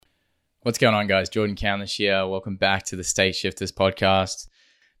What's going on, guys? Jordan Cowlish here. Welcome back to the State Shifters podcast.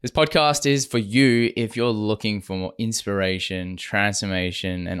 This podcast is for you if you're looking for more inspiration,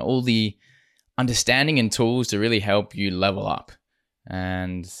 transformation, and all the understanding and tools to really help you level up.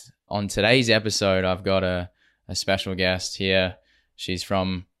 And on today's episode, I've got a special guest here. She's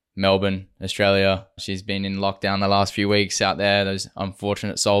from Melbourne, Australia. She's been in lockdown the last few weeks out there, those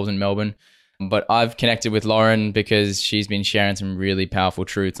unfortunate souls in Melbourne. But I've connected with Lauren because she's been sharing some really powerful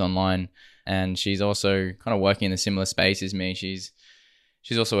truths online. And she's also kind of working in a similar space as me. She's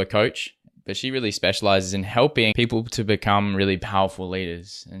also a coach, but she really specializes in helping people to become really powerful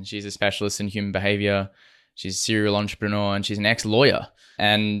leaders. And she's a specialist in human behavior. She's a serial entrepreneur and she's an ex-lawyer.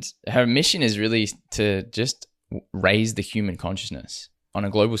 And her mission is really to just raise the human consciousness on a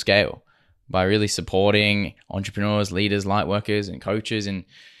global scale by really supporting entrepreneurs, leaders, light workers, and coaches and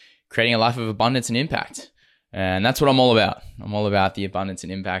creating a life of abundance and impact. And that's what I'm all about. I'm all about the abundance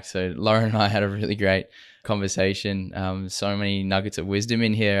and impact. So Lauren and I had a really great conversation. So many nuggets of wisdom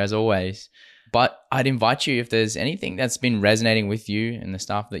in here as always. But I'd invite you, if there's anything that's been resonating with you and the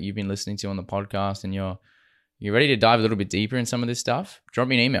stuff that you've been listening to on the podcast and you're ready to dive a little bit deeper in some of this stuff, drop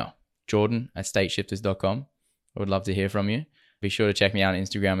me an email, jordan@stateshifters.com. I would love to hear from you. Be sure to check me out on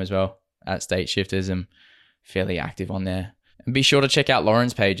Instagram as well, @stateshifters. I'm fairly active on there. And be sure to check out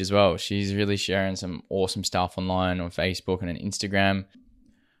Lauren's page as well. She's really sharing some awesome stuff online on Facebook and on Instagram,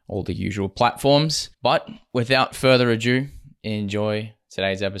 all the usual platforms. But without further ado, enjoy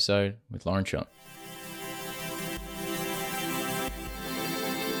today's episode with Lauren Trillin.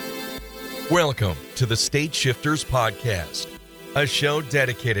 Welcome to the State Shifters Podcast, a show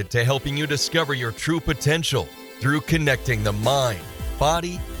dedicated to helping you discover your true potential through connecting the mind,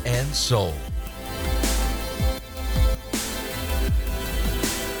 body, and soul.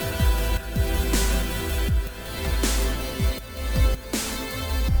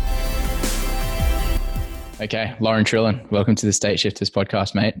 Okay, Lauren Trillin, welcome to the State Shifters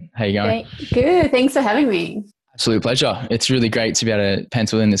podcast, mate. How you going? Good. Thanks for having me. Absolute pleasure. It's really great to be able to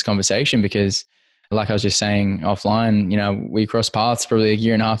pencil in this conversation because, like I was just saying offline, we crossed paths probably a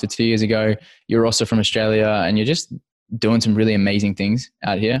year and a half to 2 years ago. You're also from Australia and you're just doing some really amazing things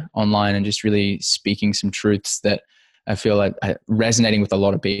out here online and just really speaking some truths that I feel like are resonating with a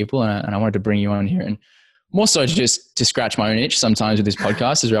lot of people. And I wanted to bring you on here and more so just to scratch my own itch sometimes with this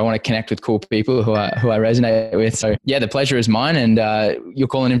podcast is where I want to connect with cool people who I resonate with. So yeah, the pleasure is mine. And you're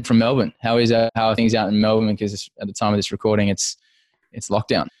calling in from Melbourne. How are things out in Melbourne? Because at the time of this recording, it's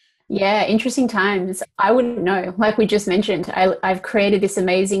lockdown. Yeah, interesting times. I wouldn't know. Like we just mentioned, I've created this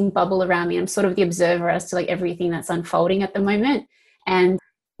amazing bubble around me. I'm sort of the observer as to like everything that's unfolding at the moment. And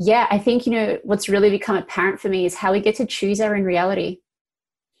yeah, I think, what's really become apparent for me is how we get to choose our own reality.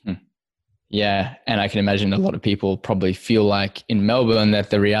 Yeah. And I can imagine a lot of people probably feel like in Melbourne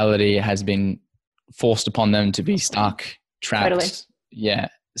that the reality has been forced upon them to be stuck, trapped. Totally. Yeah.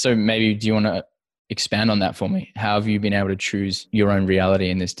 So maybe do you want to expand on that for me? How have you been able to choose your own reality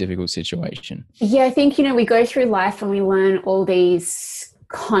in this difficult situation? Yeah, I think, we go through life and we learn all these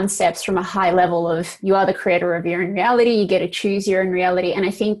concepts from a high level of you are the creator of your own reality, you get to choose your own reality. And I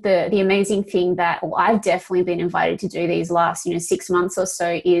think the amazing thing that I've definitely been invited to do these last 6 months or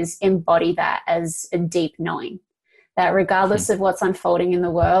so is embody that as a deep knowing that regardless of what's unfolding in the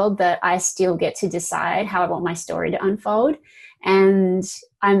world, that I still get to decide how I want my story to unfold. And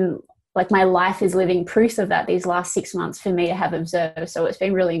I'm like, my life is living proof of that these last 6 months for me to have observed. So it's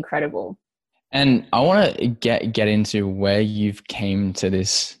been really incredible. And I want to get into where you've came to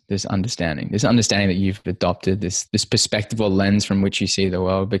this understanding that you've adopted, this perspective or lens from which you see the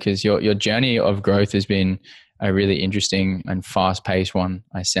world, because your journey of growth has been a really interesting and fast-paced one,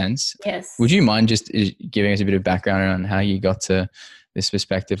 I sense. Yes. Would you mind just giving us a bit of background on how you got to this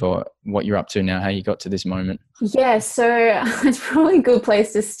perspective or what you're up to now, how you got to this moment? Yeah, so it's probably a good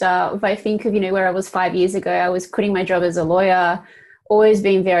place to start. If I think of, where I was 5 years ago, I was quitting my job as a lawyer, always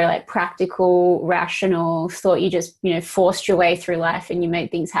been very practical, rational, thought you just, forced your way through life and you made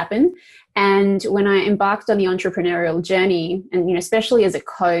things happen. And when I embarked on the entrepreneurial journey, and, especially as a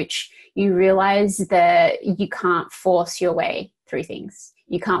coach, you realize that you can't force your way through things.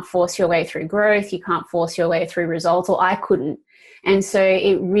 You can't force your way through growth. You can't force your way through results, or I couldn't. And so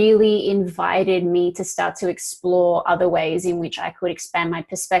it really invited me to start to explore other ways in which I could expand my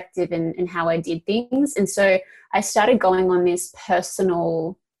perspective and how I did things. And so I started going on this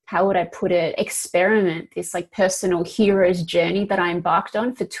personal, how would I put it, experiment, this personal hero's journey that I embarked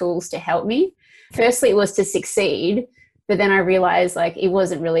on for tools to help me. Firstly, it was to succeed, but then I realized it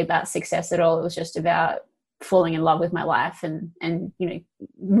wasn't really about success at all. It was just about falling in love with my life and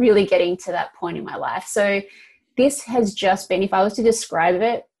really getting to that point in my life. So this has just been, if I was to describe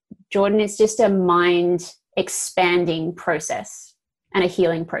it, Jordan, it's just a mind expanding process and a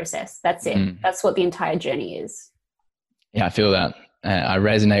healing process. That's it. That's what the entire journey is. Yeah, I feel that. I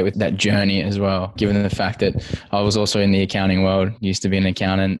resonate with that journey as well, given the fact that I was also in the accounting world, used to be an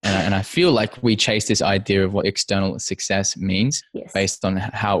accountant. And I feel like we chase this idea of what external success means based on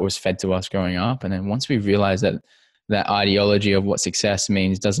how it was fed to us growing up. And then once we realize that that ideology of what success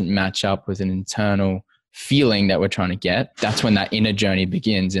means doesn't match up with an internal feeling that we're trying to get, that's when that inner journey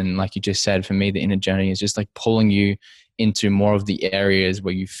begins. And like you just said, for me, the inner journey is just like pulling you into more of the areas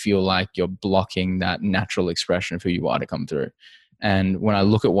where you feel like you're blocking that natural expression of who you are to come through. And when I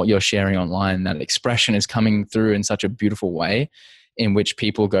look at what you're sharing online, that expression is coming through in such a beautiful way in which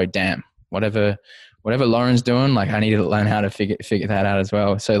people go, damn, whatever Lauren's doing, like I need to learn how to figure that out as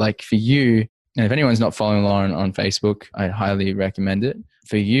well. So like for you, and if anyone's not following Lauren on Facebook, I highly recommend it.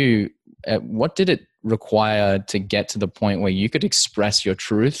 For you, what did it require to get to the point where you could express your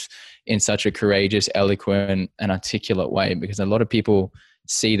truth in such a courageous, eloquent, and articulate way? Because a lot of people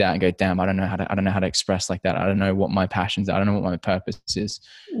see that and go, damn, I don't know how to express like that. I don't know what my passions are. I don't know what my purpose is.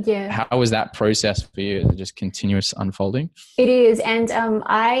 Yeah. How was that process for you? Is it just continuous unfolding? It is. And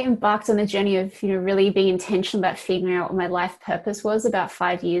I embarked on the journey of, really being intentional about figuring out what my life purpose was about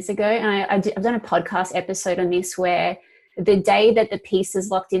 5 years ago. And I've done a podcast episode on this where the day that the pieces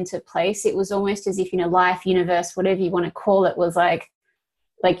locked into place, it was almost as if, life, universe, whatever you want to call it, was like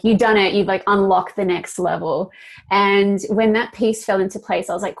you've done it, you've like unlocked the next level. And when that piece fell into place,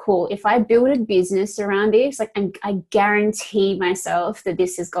 I was like, cool, if I build a business around this, like I guarantee myself that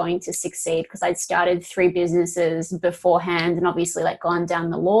this is going to succeed, because I'd started 3 businesses beforehand and obviously like gone down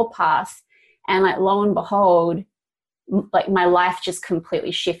the law path. And like lo and behold, like my life just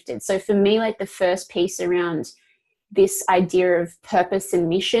completely shifted. So for me, like the first piece around this idea of purpose and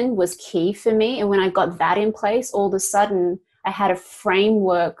mission was key for me. And when I got that in place, all of a sudden I had a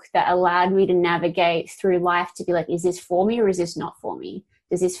framework that allowed me to navigate through life to be like, is this for me or is this not for me?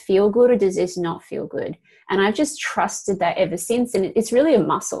 Does this feel good or does this not feel good? And I've just trusted that ever since. And it's really a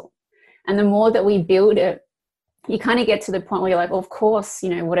muscle. And the more that we build it, you kind of get to the point where you're like, well, of course,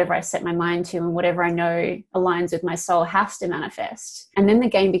 whatever I set my mind to and whatever I know aligns with my soul has to manifest. And then the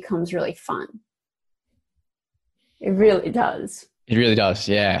game becomes really fun. It really does. It really does,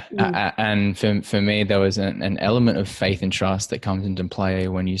 yeah. And for me, there was an element of faith and trust that comes into play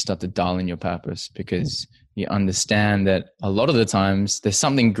when you start to dial in your purpose, because you understand that a lot of the times there's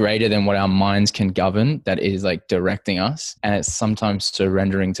something greater than what our minds can govern that is like directing us, and it's sometimes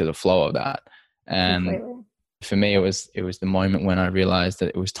surrendering to the flow of that. And completely. For me, it was the moment when I realized that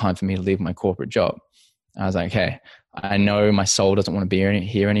it was time for me to leave my corporate job. I was like, hey, I know my soul doesn't want to be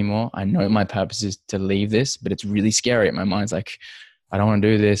here anymore. I know my purpose is to leave this, but it's really scary. My mind's like, I don't want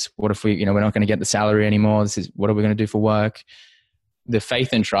to do this. What if we're not going to get the salary anymore? What are we going to do for work? The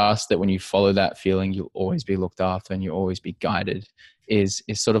faith and trust that when you follow that feeling, you'll always be looked after and you'll always be guided is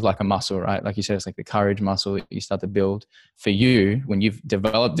sort of like a muscle, right? Like you said, it's like the courage muscle that you start to build. For you, when you've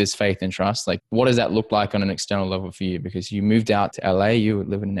developed this faith and trust, like what does that look like on an external level for you? Because you moved out to LA, you were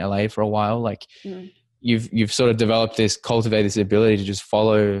living in LA for a while. Like you've sort of developed cultivated this ability to just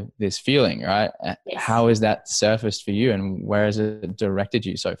follow this feeling, right? Yes. How is that surfaced for you and where has it directed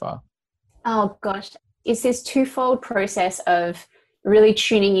you so far? Oh gosh, it's this twofold process of really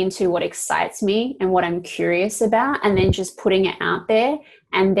tuning into what excites me and what I'm curious about, and then just putting it out there,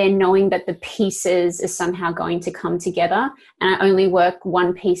 and then knowing that the pieces are somehow going to come together, and I only work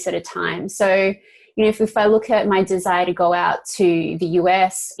one piece at a time. So if I look at my desire to go out to the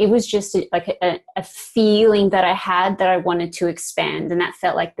US, it was just a feeling that I had that I wanted to expand, and that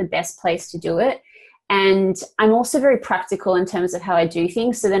felt like the best place to do it. And I'm also very practical in terms of how I do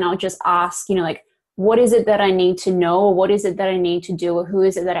things. So then I'll just ask, what is it that I need to know, or what is it that I need to do, or who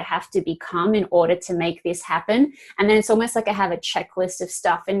is it that I have to become in order to make this happen? And then it's almost like I have a checklist of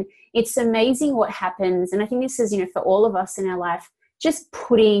stuff. And it's amazing what happens. And I think this is, for all of us in our life, just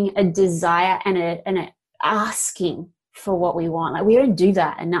putting a desire and a asking for what we want. Like we don't do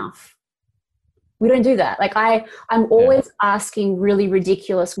that enough. We don't do that. Like I'm always asking really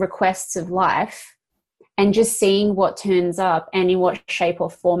ridiculous requests of life and just seeing what turns up and in what shape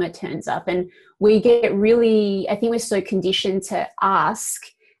or form it turns up. And we get really, I think we're so conditioned to ask,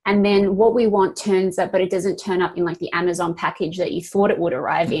 and then what we want turns up, but it doesn't turn up in like the Amazon package that you thought it would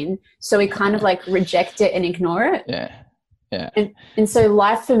arrive in. So we kind of like reject it and ignore it. Yeah. Yeah. And so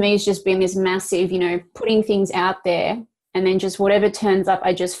life for me has just been this massive, putting things out there, and then just whatever turns up,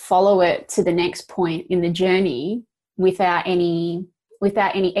 I just follow it to the next point in the journey without any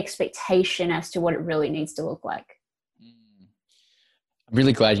expectation as to what it really needs to look like. I'm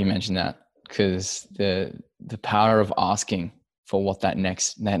really glad you mentioned that, because the power of asking for what that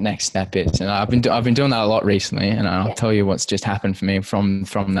next step is. And I've been doing that a lot recently, and I'll tell you what's just happened for me from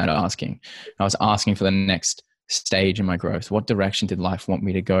that asking. I was asking for the next stage in my growth. What direction did life want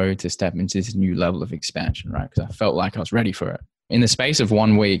me to go to step into this new level of expansion, right? Because I felt like I was ready for it. In the space of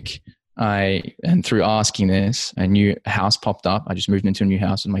 1 week, and through asking this, a new house popped up. I just moved into a new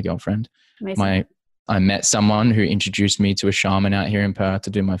house with my girlfriend. Amazing. I met someone who introduced me to a shaman out here in Perth to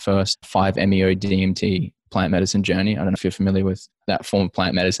do my first 5-MeO DMT plant medicine journey. I don't know if you're familiar with that form of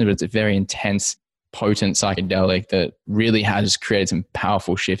plant medicine, but it's a very intense, potent psychedelic that really has created some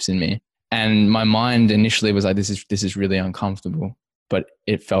powerful shifts in me. And my mind initially was like, this is really uncomfortable, but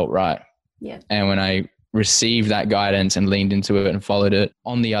it felt right. Yeah. And when I received that guidance and leaned into it and followed it,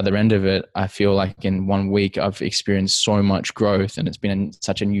 on the other end of it, I feel like in 1 week, I've experienced so much growth, and it's been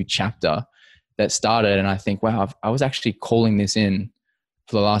such a new chapter that started. And I think, wow, I was actually calling this in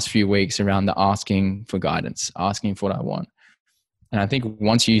for the last few weeks around the asking for guidance, asking for what I want. And I think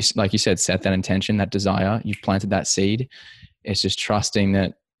once you, like you said, set that intention, that desire, you've planted that seed, it's just trusting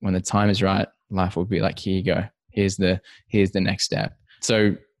that when the time is right, life will be like, here you go. Here's the next step.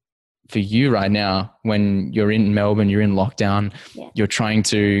 So for you right now, when you're in Melbourne, you're in lockdown, you're trying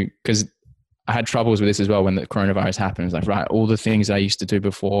to, because I had troubles with this as well when the coronavirus happened. It's like, right, all the things I used to do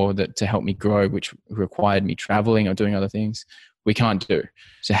before that to help me grow, which required me traveling or doing other things, we can't do.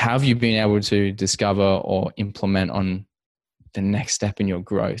 So how have you been able to discover or implement on the next step in your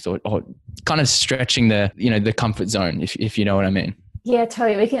growth, or kind of stretching the comfort zone, if you know what I mean? Yeah,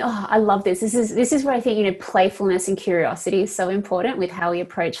 totally. I love this. This is where I think, playfulness and curiosity is so important with how we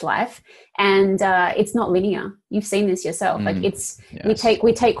approach life. And it's not linear. You've seen this yourself. Like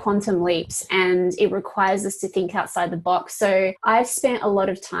we take quantum leaps, and it requires us to think outside the box. So I've spent a lot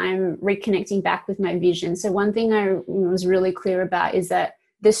of time reconnecting back with my vision. So one thing I was really clear about is that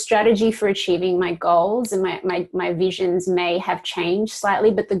the strategy for achieving my goals and my visions may have changed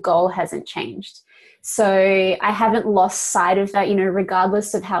slightly, but the goal hasn't changed. So I haven't lost sight of that,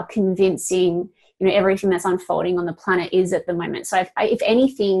 regardless of how convincing, everything that's unfolding on the planet is at the moment. So if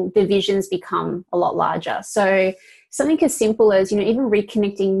anything, the visions become a lot larger. So something as simple as, even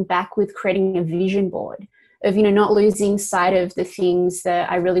reconnecting back with creating a vision board of, not losing sight of the things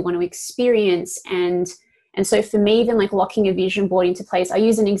that I really want to experience. And so for me, even like locking a vision board into place, I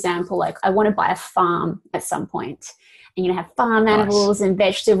use an example, like I want to buy a farm at some point. And have farm animals and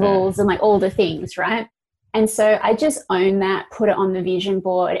vegetables and like all the things, right? And so I just own that, put it on the vision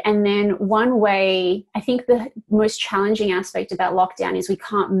board. And then one way, I think the most challenging aspect about lockdown is we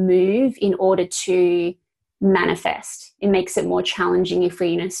can't move in order to manifest. It makes it more challenging if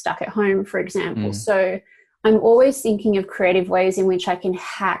we're stuck at home, for example. So I'm always thinking of creative ways in which I can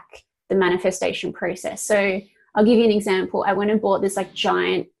hack the manifestation process. So I'll give you an example. I went and bought this like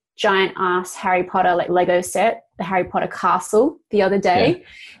giant ass Harry Potter like Lego set, the Harry Potter castle, the other day. Yeah.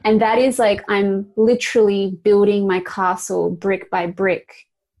 And that is like, I'm literally building my castle brick by brick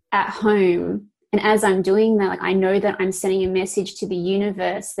at home. And as I'm doing that, like I know that I'm sending a message to the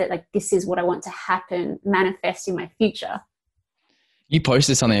universe that like, this is what I want to happen, manifest in my future. You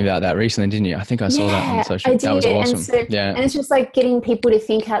posted something about that recently, didn't you? I think I saw that on social media. That was awesome. And it's just like getting people to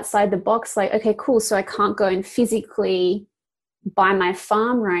think outside the box, like, okay, cool. So I can't go and physically buy my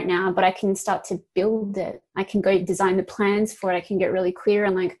farm right now, but I can start to build it. I can go design the plans for it. I can get really clear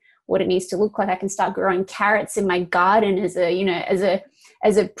on like what it needs to look like. I can start growing carrots in my garden as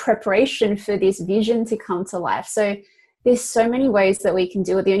a preparation for this vision to come to life. So there's so many ways that we can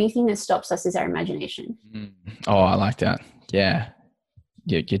do it. The only thing that stops us is our imagination. Oh, I like that. Yeah,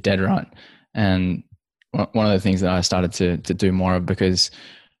 you're dead right. And one of the things that I started to do more of, because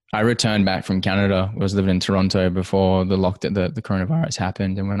I returned back from Canada. I was living in Toronto before the coronavirus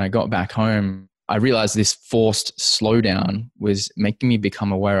happened. And when I got back home, I realized this forced slowdown was making me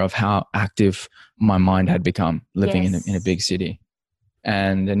become aware of how active my mind had become living in a big city.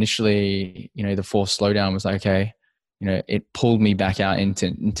 And initially, the forced slowdown was like, okay, it pulled me back out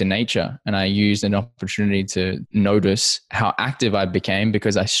into nature. And I used an opportunity to notice how active I became,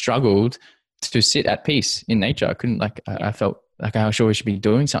 because I struggled to sit at peace in nature. I couldn't I felt like I sure should be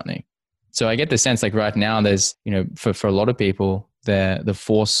doing something. So I get the sense like right now there's, for a lot of people, the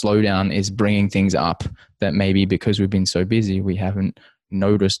forced slowdown is bringing things up that maybe because we've been so busy, we haven't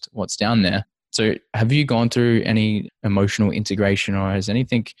noticed what's down there. So have you gone through any emotional integration, or has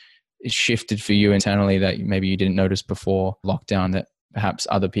anything shifted for you internally that maybe you didn't notice before lockdown that perhaps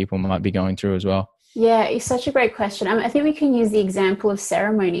other people might be going through as well? Yeah, it's such a great question. I think we can use the example of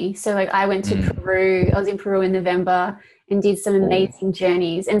ceremony. So like I went to Peru, I was in Peru in November and did some amazing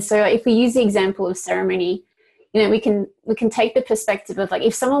journeys. And so if we use the example of ceremony, we can take the perspective of like,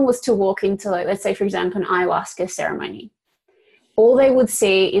 if someone was to walk into like, let's say for example, an ayahuasca ceremony, all they would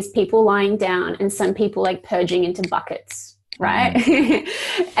see is people lying down and some people like purging into buckets, right?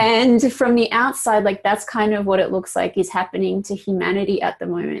 And from the outside, like that's kind of what it looks like is happening to humanity at the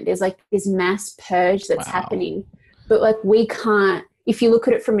moment. There's like this mass purge that's happening. But like we can't, if you look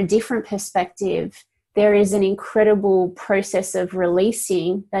at it from a different perspective, there is an incredible process of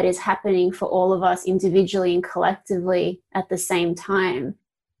releasing that is happening for all of us individually and collectively at the same time.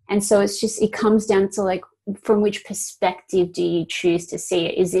 And so it's just, it comes down to like, from which perspective do you choose to see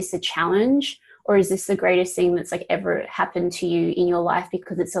it? Is this a challenge, or is this the greatest thing that's like ever happened to you in your life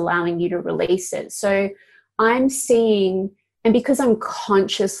because it's allowing you to release it? So I'm seeing, and because I'm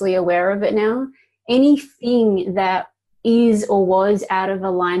consciously aware of it now, anything that is or was out of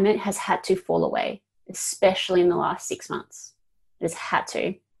alignment has had to fall away, especially in the last 6 months. It has had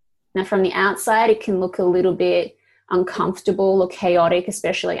to. Now from the outside, it can look a little bit uncomfortable or chaotic,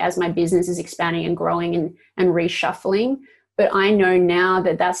 especially as my business is expanding and growing and reshuffling. But I know now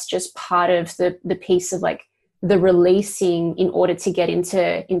that that's just part of the piece of like the releasing in order to get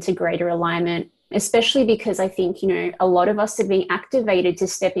into greater alignment, especially because I think, you know, a lot of us are being activated to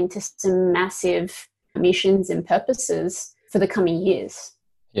step into some massive missions and purposes for the coming years.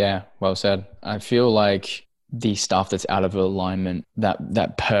 Yeah, well said. I feel like the stuff that's out of alignment,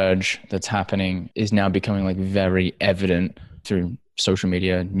 that purge that's happening is now becoming like very evident through social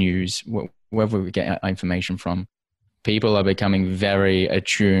media, news, wherever we get our information from. People are becoming very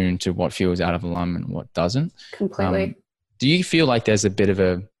attuned to what feels out of alignment and what doesn't. Completely. Do you feel like there's a bit of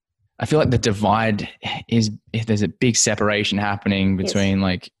I feel like the divide there's a big separation happening between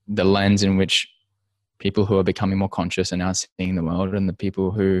like the lens in which people who are becoming more conscious are now seeing the world, and the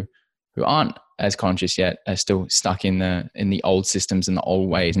people who aren't as conscious yet are still stuck in the old systems and the old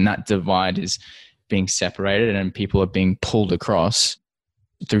ways, and that divide is being separated and people are being pulled across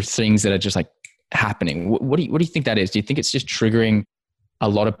through things that are just like happening. What do you think that is? Do you think it's just triggering a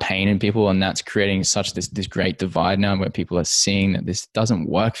lot of pain in people, and that's creating such this great divide now where people are seeing that this doesn't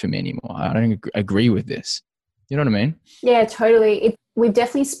work for me anymore? I don't agree with this. You know what I mean? Yeah, totally. We've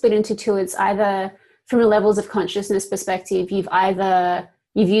definitely split into two. It's either from a levels of consciousness perspective, you've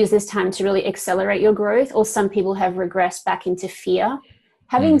used this time to really accelerate your growth, or some people have regressed back into fear.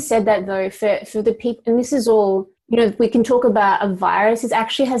 Having said that though, for the people, and this is all, you know, we can talk about a virus. It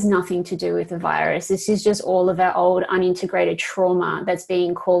actually has nothing to do with the virus. This is just all of our old unintegrated trauma that's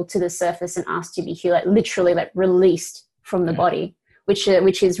being called to the surface and asked to be healed, like literally like released from the body, which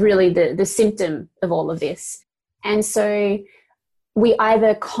is really the symptom of all of this. And so we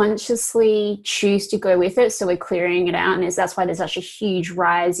either consciously choose to go with it, so we're clearing it out, and that's why there's such a huge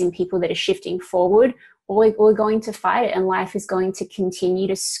rise in people that are shifting forward, or we're going to fight it, and life is going to continue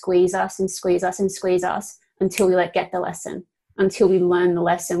to squeeze us and squeeze us and squeeze us until we get the lesson, until we learn the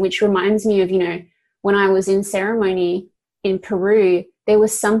lesson. Which reminds me of, you know, when I was in ceremony in Peru, there were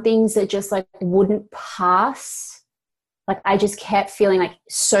some things that just like wouldn't pass. Like I just kept feeling like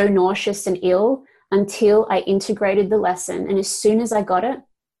so nauseous and ill until I integrated the lesson. And as soon as I got it,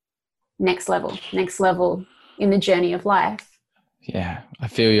 next level in the journey of life. Yeah, I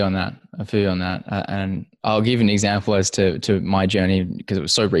feel you on that. And I'll give an example as to my journey, because it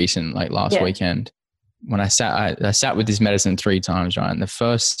was so recent, like last weekend. When I sat with this medicine 3 times, right? And the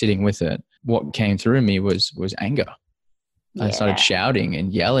first sitting with it, what came through me was anger. I started shouting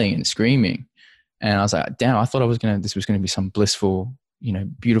and yelling and screaming. And I was like, damn, I thought this was going to be some blissful, you know,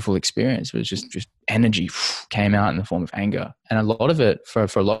 beautiful experience. It was just energy came out in the form of anger. And a lot of it for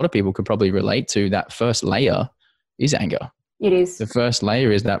a lot of people could probably relate to that first layer is anger. It is. The first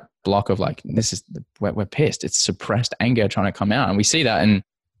layer is that block of like, we're pissed. It's suppressed anger trying to come out. And we see that in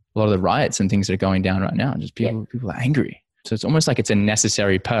a lot of the riots and things that are going down right now. Just people are angry. So it's almost like it's a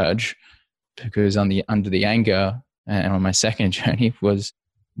necessary purge, because under the anger and on my second journey was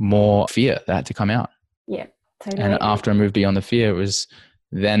more fear that had to come out. Yeah. Totally. And after I moved beyond the fear, it was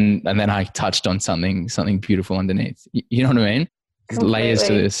then I touched on something beautiful underneath. You know what I mean? There's layers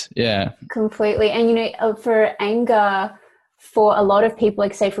to this. Yeah. Completely. And, you know, for anger, for a lot of people,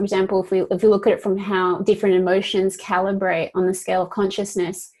 like say, for example, if we look at it from how different emotions calibrate on the scale of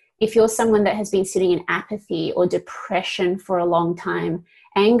consciousness, if you're someone that has been sitting in apathy or depression for a long time,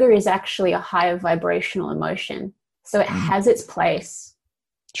 anger is actually a higher vibrational emotion. So it has its place.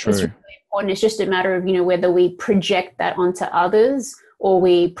 True. It's really important. It's just a matter of, you know, whether we project that onto others or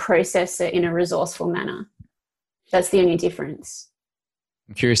we process it in a resourceful manner. That's the only difference.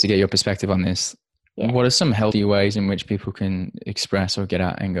 I'm curious to get your perspective on this. Yeah. What are some healthy ways in which people can express or get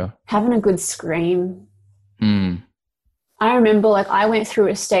out anger? Having a good scream. I remember I went through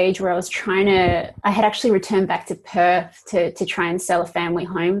a stage where I had actually returned back to Perth to try and sell a family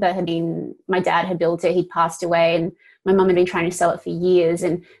home that my dad had built it. He'd passed away, and my mum had been trying to sell it for years,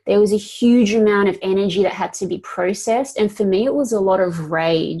 and there was a huge amount of energy that had to be processed. And for me, it was a lot of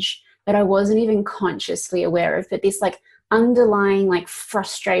rage that I wasn't even consciously aware of, but this like underlying like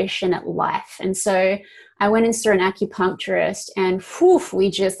frustration at life. And so I went and saw an acupuncturist, and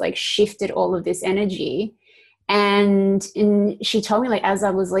we just like shifted all of this energy. And she told me, like, as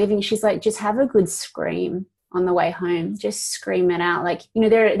I was leaving, she's like, just have a good scream on the way home. Just scream it out. Like, you know,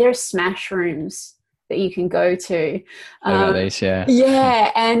 there are smash rooms that you can go to.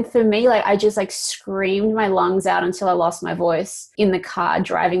 Yeah. And for me, like, I just like screamed my lungs out until I lost my voice in the car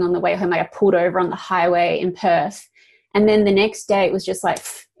driving on the way home. Like, I pulled over on the highway in Perth. And then the next day it was just like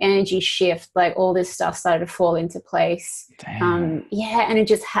energy shift, like all this stuff started to fall into place. And it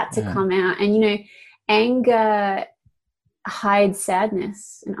just had to come out. And, you know, anger hides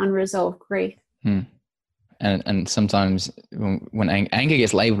sadness and unresolved grief. And sometimes when anger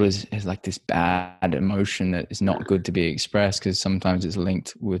gets labeled as like this bad emotion that is not good to be expressed, because sometimes it's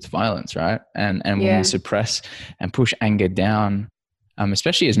linked with violence, right? And when we suppress and push anger down,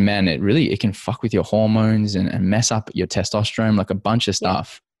 especially as men, it can fuck with your hormones and mess up your testosterone, like a bunch of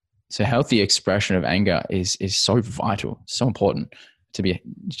stuff. So healthy expression of anger is so vital, so important to be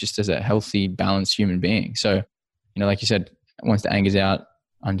just as a healthy, balanced human being. So, you know, like you said, once the anger's out,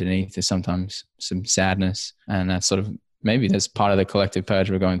 underneath there's sometimes some sadness, and that's sort of, maybe that's part of the collective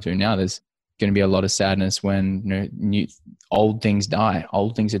purge we're going through now. There's going to be a lot of sadness when, you know, old things die.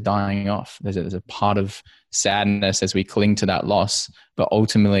 Old things are dying off. There's a part of sadness as we cling to that loss, but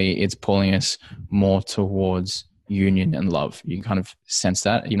ultimately it's pulling us more towards union and love. You can kind of sense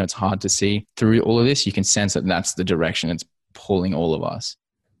that. You know, it's hard to see through all of this. You can sense that that's the direction it's pulling all of us.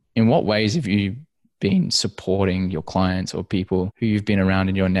 In what ways have you been supporting your clients or people who you've been around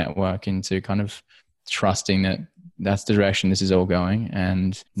in your network into kind of trusting that that's the direction this is all going?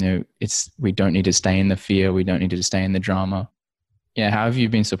 And, you know, we don't need to stay in the fear. We don't need to stay in the drama. Yeah. How have you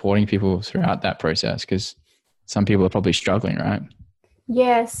been supporting people throughout that process? Because some people are probably struggling, right?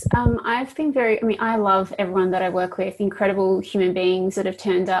 Yes. I've been I love everyone that I work with, incredible human beings that have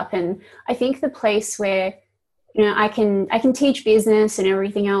turned up. And I think the place where, you know, I can teach business and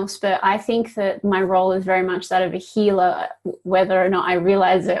everything else, but I think that my role is very much that of a healer, whether or not I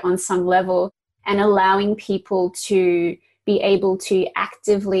realize it on some level, and allowing people to be able to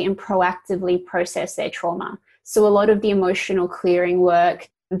actively and proactively process their trauma. So a lot of the emotional clearing work,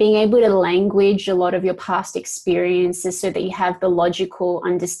 being able to language a lot of your past experiences so that you have the logical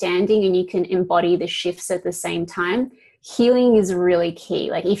understanding and you can embody the shifts at the same time. Healing is really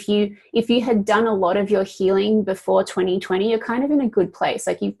key. Like if you had done a lot of your healing before 2020, you're kind of in a good place.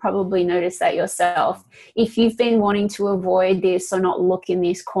 Like you've probably noticed that yourself. If you've been wanting to avoid this or not look in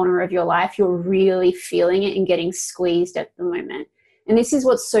this corner of your life, you're really feeling it and getting squeezed at the moment. And this is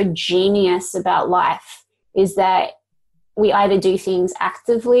what's so genius about life, is that we either do things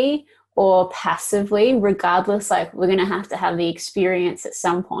actively or passively. Regardless, like we're going to have the experience at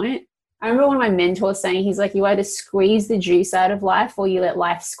some point. I remember one of my mentors saying, he's like, you either squeeze the juice out of life or you let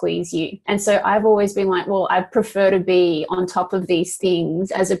life squeeze you. And so I've always been like, well, I prefer to be on top of these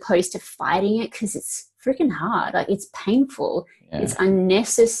things as opposed to fighting it, because it's freaking hard. Like it's painful. Yeah. It's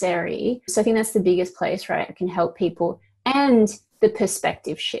unnecessary. So I think that's the biggest place, right? I can help people. And the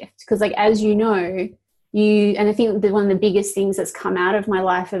perspective shift. Because like, as you know, and I think that one of the biggest things that's come out of my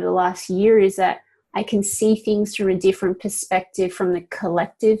life over the last year is that I can see things through a different perspective, from the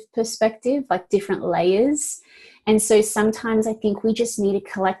collective perspective, like different layers. And so sometimes I think we just need to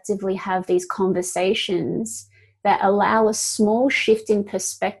collectively have these conversations that allow a small shift in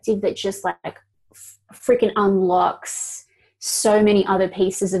perspective that just like freaking unlocks so many other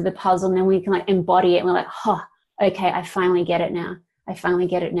pieces of the puzzle. And then we can like embody it. And we're like, okay, I finally get it now.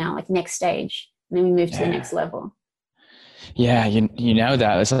 Like next stage. And then we move to the next level. Yeah, you know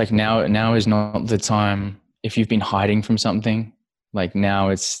that. It's like now is not the time. If you've been hiding from something, like now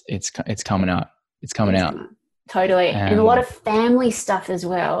it's coming out. It's coming out. Totally. And a lot of family stuff as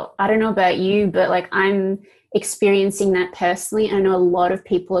well. I don't know about you, but like I'm experiencing that personally. And I know a lot of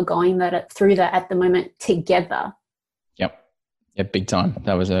people are going through that at the moment together. Yep. Yeah, big time.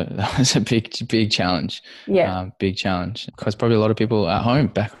 That was a big challenge. Yeah. Big challenge. Because probably a lot of people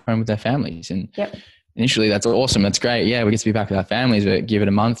at back home with their families. And yep. Initially, that's awesome. That's great. Yeah, we get to be back with our families, but give it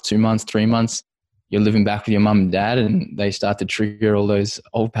a month, 2 months, 3 months, you're living back with your mum and dad, and they start to trigger all those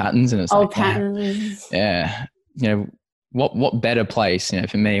old patterns. And it's patterns. Yeah. You know, what better place, you know,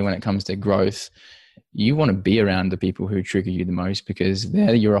 for me when it comes to growth, you want to be around the people who trigger you the most, because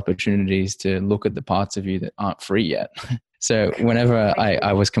they're your opportunities to look at the parts of you that aren't free yet. So whenever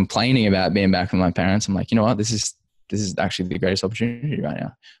I was complaining about being back with my parents, I'm like, you know what, this is this is actually the greatest opportunity right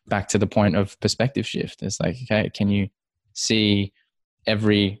now. Back to the point of perspective shift. It's like, okay, can you see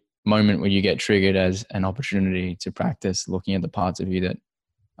every moment where you get triggered as an opportunity to practice looking at the parts of you that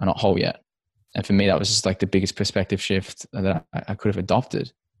are not whole yet? And for me, that was just like the biggest perspective shift that I could have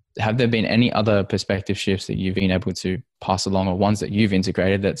adopted. Have there been any other perspective shifts that you've been able to pass along, or ones that you've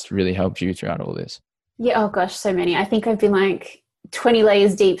integrated that's really helped you throughout all this? Yeah, oh gosh, so many. I think I've been like 20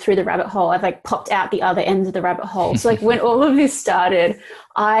 layers deep through the rabbit hole. I've like popped out the other end of the rabbit hole. So like when all of this started,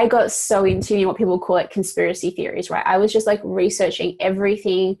 I got so into what people call like conspiracy theories, right? I was just like researching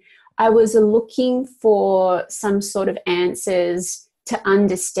everything. I was looking for some sort of answers to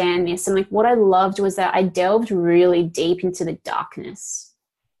understand this. And like what I loved was that I delved really deep into the darkness.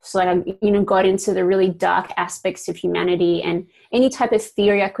 So like I, got into the really dark aspects of humanity, and any type of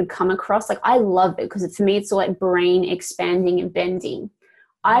theory I could come across. Like I love it because for me, it's all like brain expanding and bending.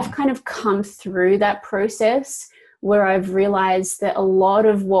 I've kind of come through that process where I've realized that a lot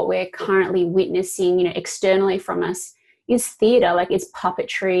of what we're currently witnessing, externally from us is theater. Like it's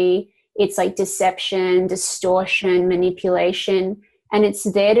puppetry, it's like deception, distortion, manipulation. And it's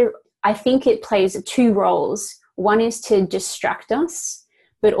there to, I think it plays two roles. One is to distract us,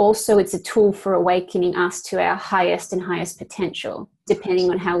 but also it's a tool for awakening us to our highest and highest potential, depending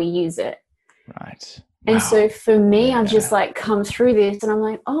on how we use it. Right. And wow. So for me, I've just like come through this and I'm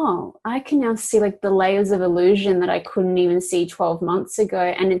like, oh, I can now see like the layers of illusion that I couldn't even see 12 months ago.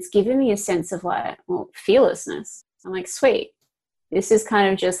 And it's given me a sense of like, well, fearlessness. I'm like, sweet. This is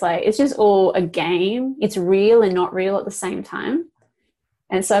kind of just like, it's just all a game. It's real and not real at the same time.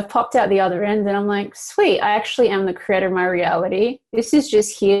 And so I've popped out the other end and I'm like, sweet, I actually am the creator of my reality. This is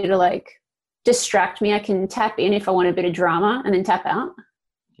just here to like distract me. I can tap in if I want a bit of drama and then tap out.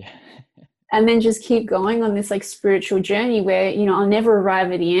 Yeah. And then just keep going on this like spiritual journey where, I'll never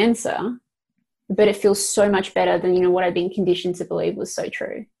arrive at the answer, but it feels so much better than, what I've been conditioned to believe was so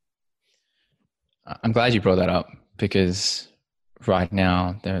true. I'm glad you brought that up because right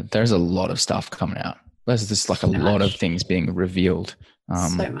now there's a lot of stuff coming out. There's just like a lot of things being revealed.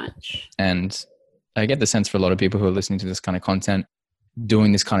 So much. And I get the sense for a lot of people who are listening to this kind of content,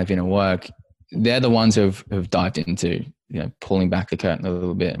 doing this kind of inner work, they're the ones who've dived into, pulling back the curtain a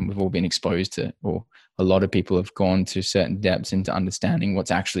little bit. And we've all been exposed to, or a lot of people have gone to certain depths into understanding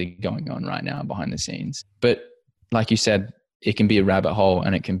what's actually going on right now behind the scenes. But like you said, it can be a rabbit hole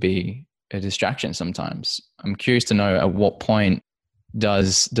and it can be a distraction sometimes. I'm curious to know at what point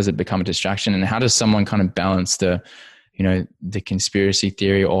does it become a distraction, and how does someone kind of balance the conspiracy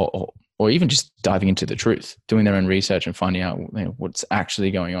theory or even just diving into the truth, doing their own research and finding out what's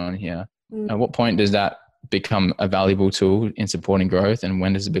actually going on here? At what point does that become a valuable tool in supporting growth, and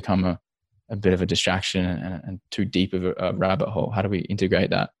when does it become a bit of a distraction and too deep of a rabbit hole? How do we integrate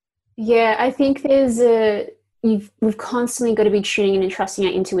that? Yeah, I think we've constantly got to be tuning in and trusting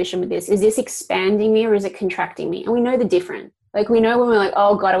our intuition with this. Is this expanding me or is it contracting me? And we know the difference. Like we know when we're like,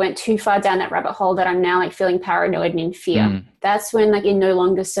 oh God, I went too far down that rabbit hole that I'm now like feeling paranoid and in fear. That's when like it no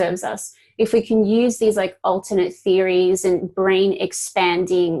longer serves us. If we can use these like alternate theories and brain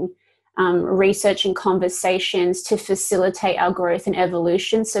expanding research and conversations to facilitate our growth and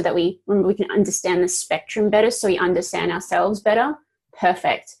evolution so that we can understand the spectrum better, so we understand ourselves better,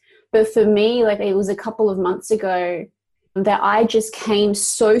 perfect. But for me, like it was a couple of months ago that I just came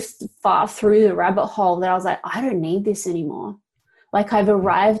so far through the rabbit hole that I was like, I don't need this anymore. Like I've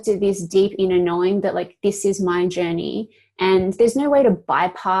arrived at this deep inner knowing that like this is my journey, and there's no way to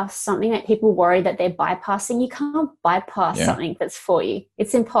bypass something. That people worry that they're bypassing. You can't bypass something that's for you.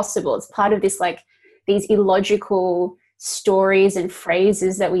 It's impossible. It's part of this like these illogical stories and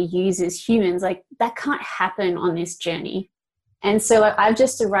phrases that we use as humans. Like that can't happen on this journey. And so like I've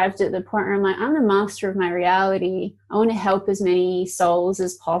just arrived at the point where I'm like, I'm the master of my reality. I want to help as many souls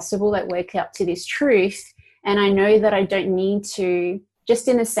as possible that wake up to this truth. And I know that I don't need to, just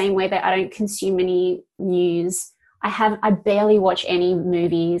in the same way that I don't consume any news. I barely watch any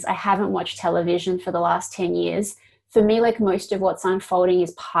movies. I haven't watched television for the last 10 years. For me, like most of what's unfolding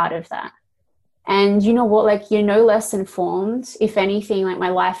is part of that. And you know what, like you're no less informed. If anything, like my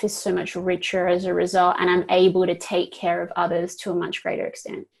life is so much richer as a result, and I'm able to take care of others to a much greater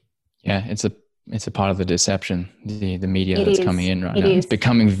extent. Yeah, it's a part of the deception, the media that's coming in right now. Is. It's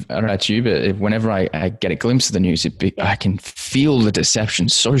becoming, I don't know about you, but whenever I get a glimpse of the news, I can feel the deception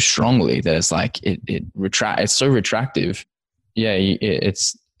so strongly that it's like it's so retractive. Yeah,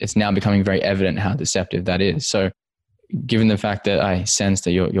 it's now becoming very evident how deceptive that is. So given the fact that I sense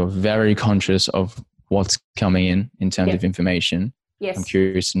that you're very conscious of what's coming in terms of information, yes. I'm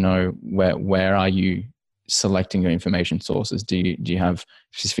curious to know where are you selecting your information sources? Do you have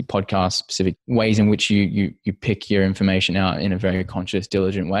specific podcasts, specific ways in which you pick your information out in a very conscious,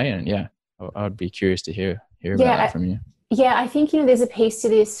 diligent way? And yeah, I would be curious to hear about that from you. Yeah, I think, there's a piece to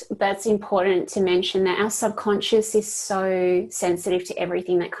this that's important to mention, that our subconscious is so sensitive to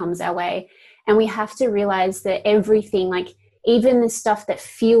everything that comes our way. And we have to realize that everything, like even the stuff that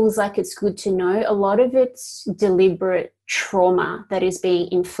feels like it's good to know, a lot of it's deliberate trauma that is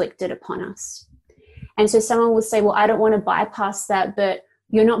being inflicted upon us. And so someone will say, well, I don't want to bypass that, but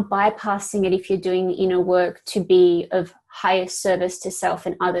you're not bypassing it if you're doing the inner work to be of highest service to self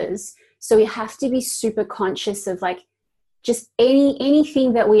and others. So we have to be super conscious of like just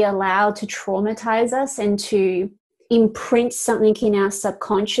anything that we allow to traumatize us and to imprint something in our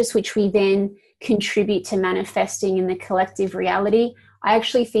subconscious, which we then contribute to manifesting in the collective reality. I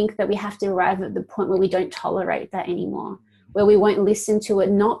actually think that we have to arrive at the point where we don't tolerate that anymore, where we won't listen to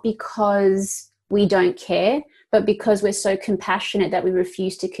it, not because we don't care, but because we're so compassionate that we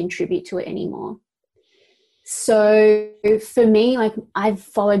refuse to contribute to it anymore. So for me, like I've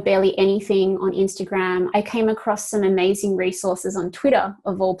followed barely anything on Instagram. I came across some amazing resources on Twitter,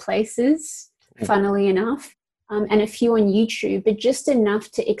 of all places, funnily enough, and a few on YouTube, but just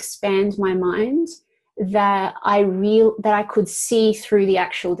enough to expand my mind that I could see through the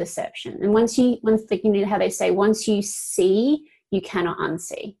actual deception. And once you know how they say, once you see, you cannot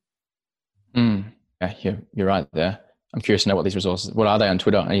unsee. Yeah, you're right there. I'm curious to know what these resources, what are they on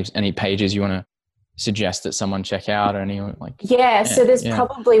Twitter? Any pages you want to suggest that someone check out, or any like? So there's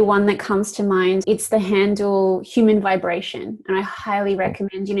probably one that comes to mind. It's the handle Human Vibration, and I highly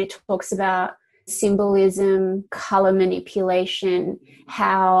recommend. It talks about symbolism, color manipulation,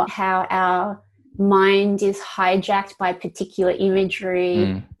 how our mind is hijacked by particular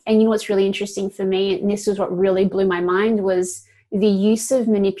imagery. And what's really interesting for me, and this was what really blew my mind, was the use of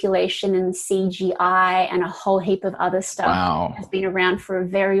manipulation and CGI and a whole heap of other stuff has been around for a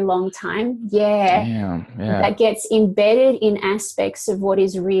very long time. Yeah. That gets embedded in aspects of what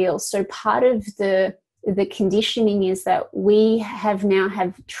is real. So part of the conditioning is that we have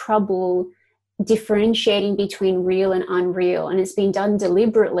trouble differentiating between real and unreal, and it's been done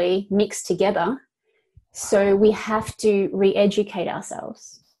deliberately, mixed together. So we have to re-educate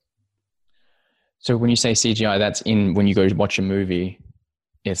ourselves. So when you say CGI, that's when you go to watch a movie,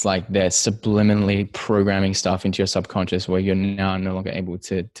 it's like they're subliminally programming stuff into your subconscious where you're now no longer able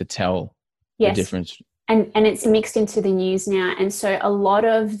to tell the difference. And it's mixed into the news now. And so a lot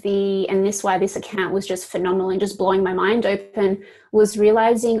of and this why this account was just phenomenal and just blowing my mind open, was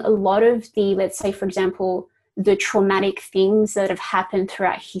realizing a lot of the, let's say, for example, the traumatic things that have happened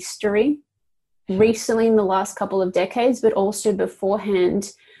throughout history, recently in the last couple of decades, but also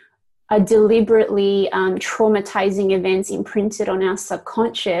beforehand, are deliberately traumatizing events imprinted on our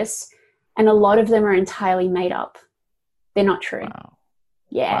subconscious, and a lot of them are entirely made up. They're not true. Wow.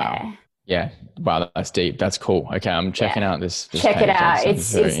 Yeah. Wow. Yeah. Wow, that's deep. That's cool. Okay, I'm checking out this Check page. it out.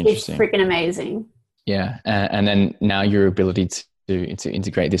 It's freaking amazing. Yeah, and then now your ability to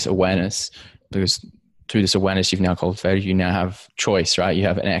integrate this awareness, because through this awareness you've now cultivated, you now have choice, right? You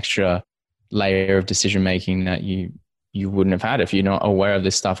have an extra layer of decision making that you wouldn't have had if you're not aware of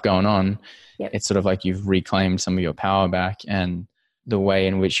this stuff going on. Yep. It's sort of like you've reclaimed some of your power back, and the way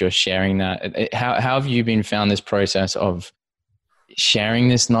in which you're sharing that. How have you found this process of sharing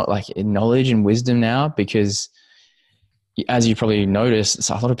this, not like knowledge and wisdom now? Because as you probably noticed,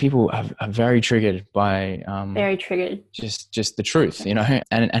 a lot of people are very triggered by very triggered. Just the truth, and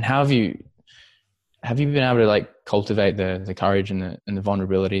how have you been able to like cultivate the courage and the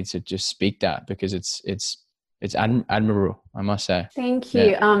vulnerability to just speak that? Because it's admirable, I must say. Thank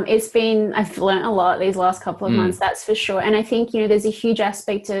you. Yeah. I've learned a lot these last couple of months, that's for sure. And I think, there's a huge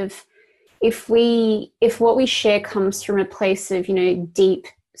aspect of if what we share comes from a place of, deep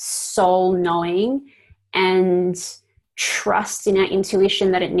soul knowing and trust in our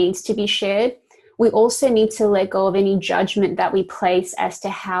intuition that it needs to be shared, we also need to let go of any judgment that we place as to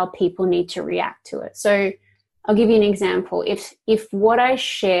how people need to react to it. So I'll give you an example. If what I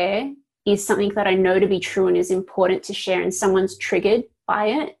share is something that I know to be true and is important to share, and someone's triggered by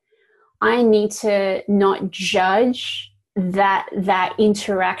it, I need to not judge that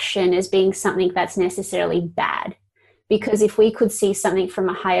interaction as being something that's necessarily bad. Because if we could see something from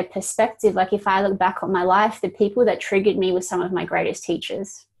a higher perspective, like if I look back on my life, the people that triggered me were some of my greatest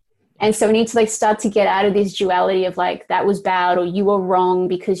teachers. And so we need to start to get out of this duality of that was bad or you were wrong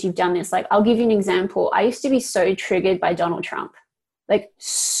because you've done this. I'll give you an example. I used to be so triggered by Donald Trump.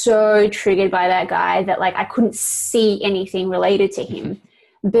 So triggered by that guy that I couldn't see anything related to him.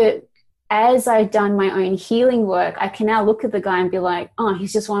 But as I've done my own healing work, I can now look at the guy and be like, oh,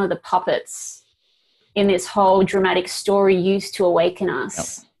 he's just one of the puppets in this whole dramatic story used to awaken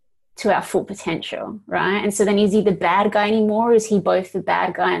us to our full potential, right? And so then is he the bad guy anymore? Or is he both the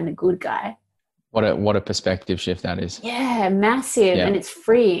bad guy and the good guy? What a perspective shift that is. Yeah, massive. And it's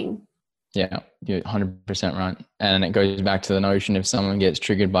freeing. Yeah, you're 100% right. And it goes back to the notion if someone gets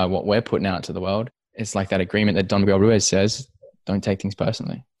triggered by what we're putting out to the world, it's like that agreement that Don Miguel Ruiz says, don't take things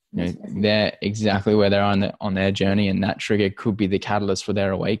personally. You know, they're exactly where they are on their journey, and that trigger could be the catalyst for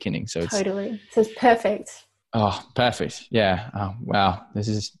their awakening. So it's totally. So it's perfect. Oh, perfect. Yeah. Oh, wow.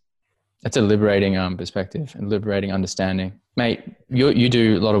 That's a liberating perspective and liberating understanding. Mate, you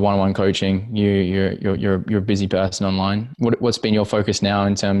do a lot of one-on-one coaching. You're a busy person online. What's been your focus now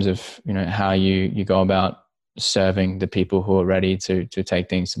in terms of, you know, how you go about serving the people who are ready to take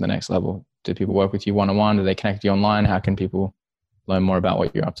things to the next level? Do people work with you one-on-one? Do they connect with you online? How can people learn more about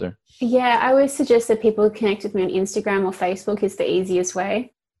what you're up to? Yeah, I always suggest that people connect with me on Instagram or Facebook is the easiest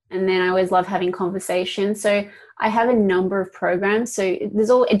way. And then I always love having conversations. So I have a number of programs. So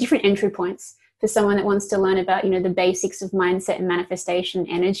there's all different entry points for someone that wants to learn about, you know, the basics of mindset and manifestation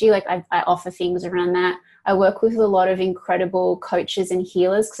energy. Like I offer things around that. I work with a lot of incredible coaches and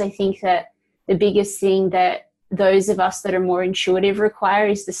healers because I think that the biggest thing that those of us that are more intuitive require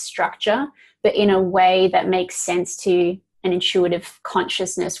is the structure, but in a way that makes sense to an intuitive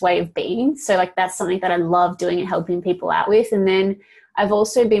consciousness way of being. So like that's something that I love doing and helping people out with. And then I've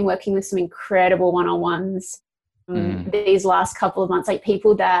also been working with some incredible one-on-ones these last couple of months, like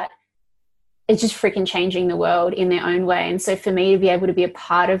people that it's just freaking changing the world in their own way. And so for me to be able to be a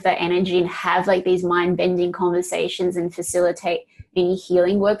part of that energy and have like these mind-bending conversations and facilitate any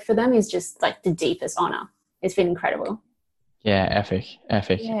healing work for them is just like the deepest honor. It's been incredible. Yeah, epic.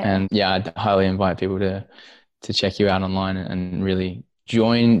 Yeah. And yeah, I'd highly invite people to check you out online and really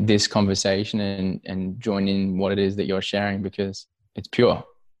join this conversation and join in what it is that you're sharing, because it's pure.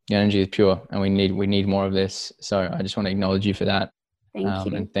 The energy is pure, and we need more of this. So I just want to acknowledge you for that. Thank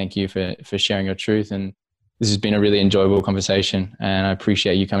you. And thank you for sharing your truth. And this has been a really enjoyable conversation, and I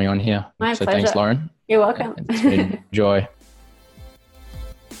appreciate you coming on here. My so pleasure. Thanks, Lauren. You're welcome. It's been a joy.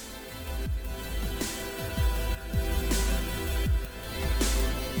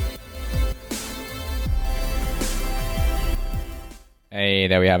 Hey,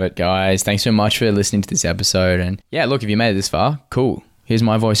 there we have it, guys. Thanks so much for listening to this episode. And yeah, look, if you made it this far, cool. Here's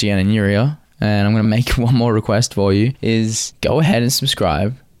my voice again in your ear. And I'm going to make one more request for you is go ahead and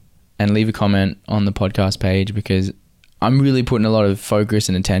subscribe and leave a comment on the podcast page, because I'm really putting a lot of focus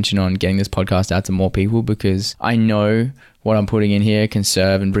and attention on getting this podcast out to more people, because I know what I'm putting in here can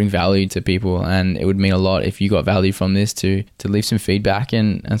serve and bring value to people. And it would mean a lot if you got value from this to leave some feedback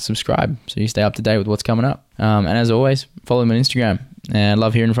and subscribe so you stay up to date with what's coming up. And as always, follow me on Instagram. And I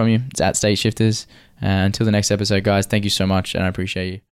love hearing from you. It's @StateShifters. Until the next episode, guys, thank you so much, and I appreciate you.